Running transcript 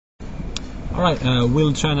All right,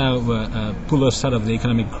 will China pull us out of the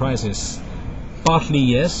economic crisis? Partly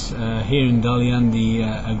yes. Here in Dalian,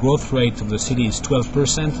 the growth rate of the city is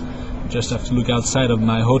 12%. Just have to look outside of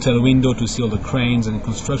my hotel window to see all the cranes and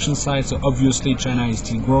construction sites. So obviously China is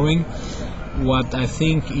still growing. What I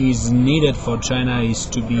think is needed for China is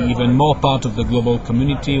to be even more part of the global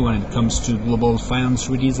community when it comes to global finance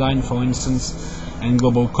redesign, for instance, and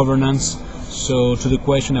global governance. So to the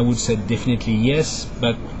question, I would say definitely yes,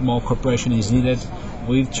 but more cooperation is needed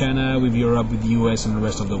with China, with Europe, with the US and the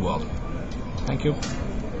rest of the world. Thank you.